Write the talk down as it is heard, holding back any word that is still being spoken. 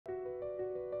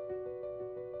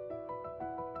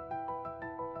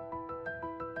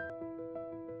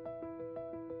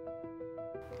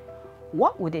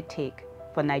What would it take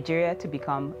for Nigeria to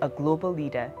become a global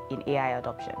leader in AI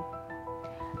adoption?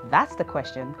 That's the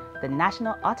question the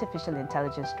National Artificial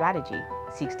Intelligence Strategy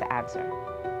seeks to answer.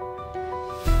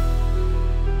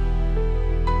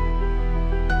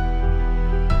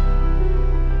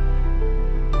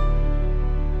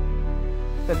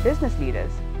 For business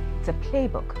leaders, it's a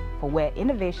playbook for where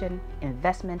innovation,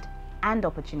 investment, and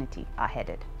opportunity are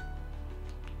headed.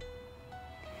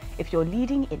 If you're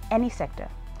leading in any sector,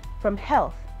 from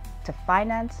health to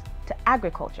finance to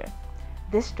agriculture,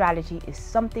 this strategy is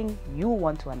something you'll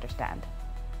want to understand.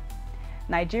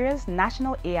 Nigeria's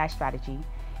national AI strategy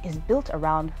is built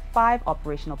around 5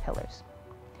 operational pillars.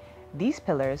 These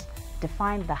pillars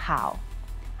define the how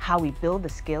we build the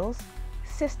skills,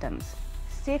 systems,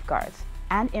 safeguards,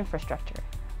 and infrastructure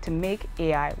to make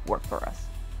AI work for us.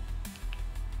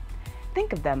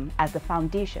 Think of them as the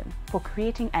foundation for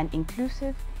creating an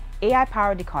inclusive,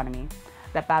 AI-powered economy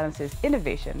that balances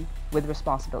innovation with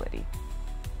responsibility.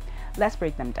 Let's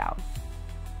break them down.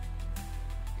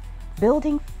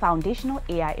 Building foundational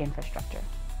AI infrastructure.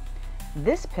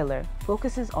 This pillar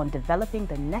focuses on developing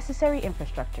the necessary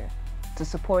infrastructure to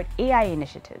support AI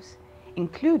initiatives,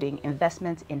 including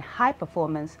investments in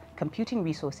high-performance computing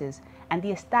resources and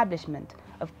the establishment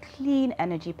of clean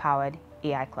energy-powered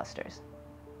AI clusters.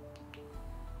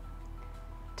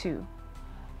 2.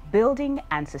 Building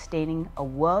and sustaining a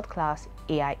world-class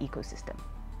AI ecosystem.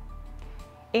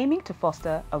 Aiming to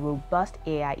foster a robust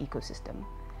AI ecosystem,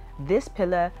 this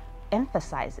pillar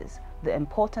emphasizes the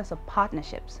importance of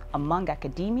partnerships among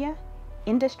academia,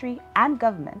 industry, and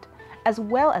government, as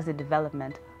well as the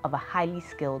development of a highly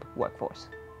skilled workforce.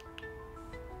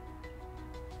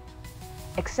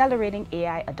 Accelerating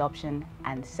AI adoption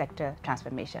and sector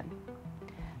transformation.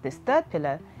 This third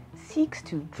pillar seeks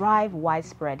to drive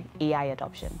widespread AI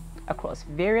adoption across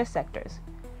various sectors,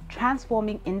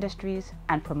 transforming industries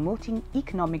and promoting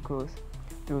economic growth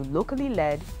through locally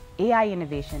led AI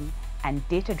innovation and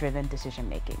data-driven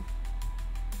decision-making.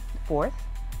 Fourth,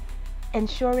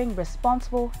 ensuring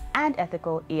responsible and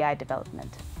ethical AI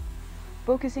development.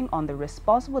 Focusing on the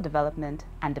responsible development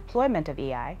and deployment of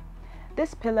AI,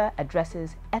 this pillar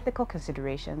addresses ethical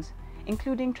considerations,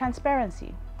 including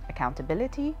transparency,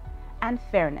 accountability, and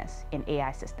fairness in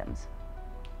AI systems.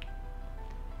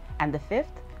 And the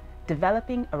fifth,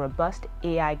 developing a robust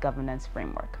AI governance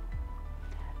framework.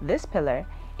 This pillar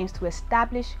aims to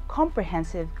establish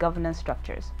comprehensive governance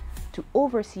structures to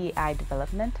oversee AI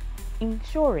development,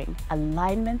 ensuring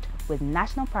alignment with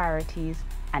national priorities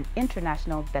and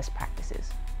international best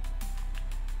practices.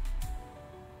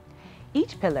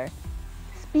 Each pillar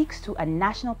speaks to a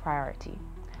national priority,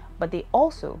 but they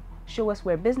also show us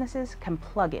where businesses can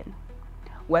plug in,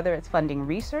 whether it's funding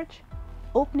research,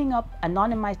 opening up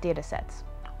anonymized data sets,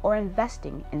 or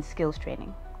investing in skills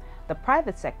training. The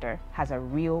private sector has a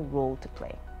real role to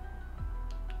play.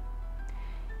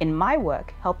 In my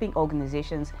work helping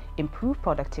organizations improve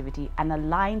productivity and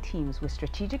align teams with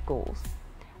strategic goals,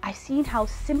 I've seen how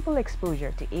simple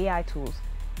exposure to AI tools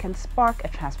can spark a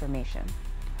transformation,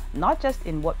 not just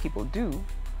in what people do,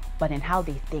 but in how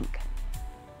they think.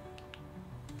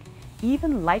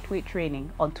 Even lightweight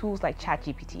training on tools like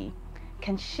ChatGPT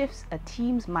can shift a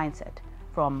team's mindset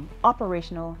from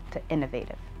operational to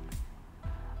innovative.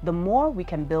 The more we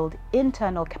can build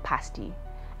internal capacity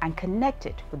and connect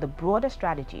it with the broader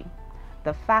strategy,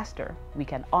 the faster we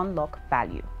can unlock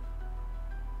value.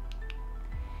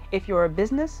 If you're a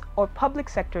business or public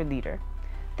sector leader,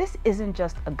 this isn't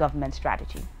just a government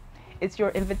strategy. It's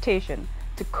your invitation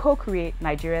to co-create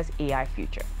Nigeria's AI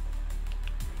future.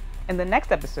 In the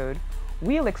next episode,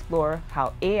 we'll explore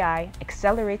how AI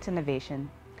accelerates innovation,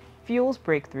 fuels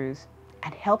breakthroughs,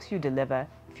 and helps you deliver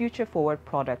future-forward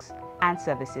products and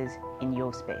services in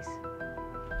your space.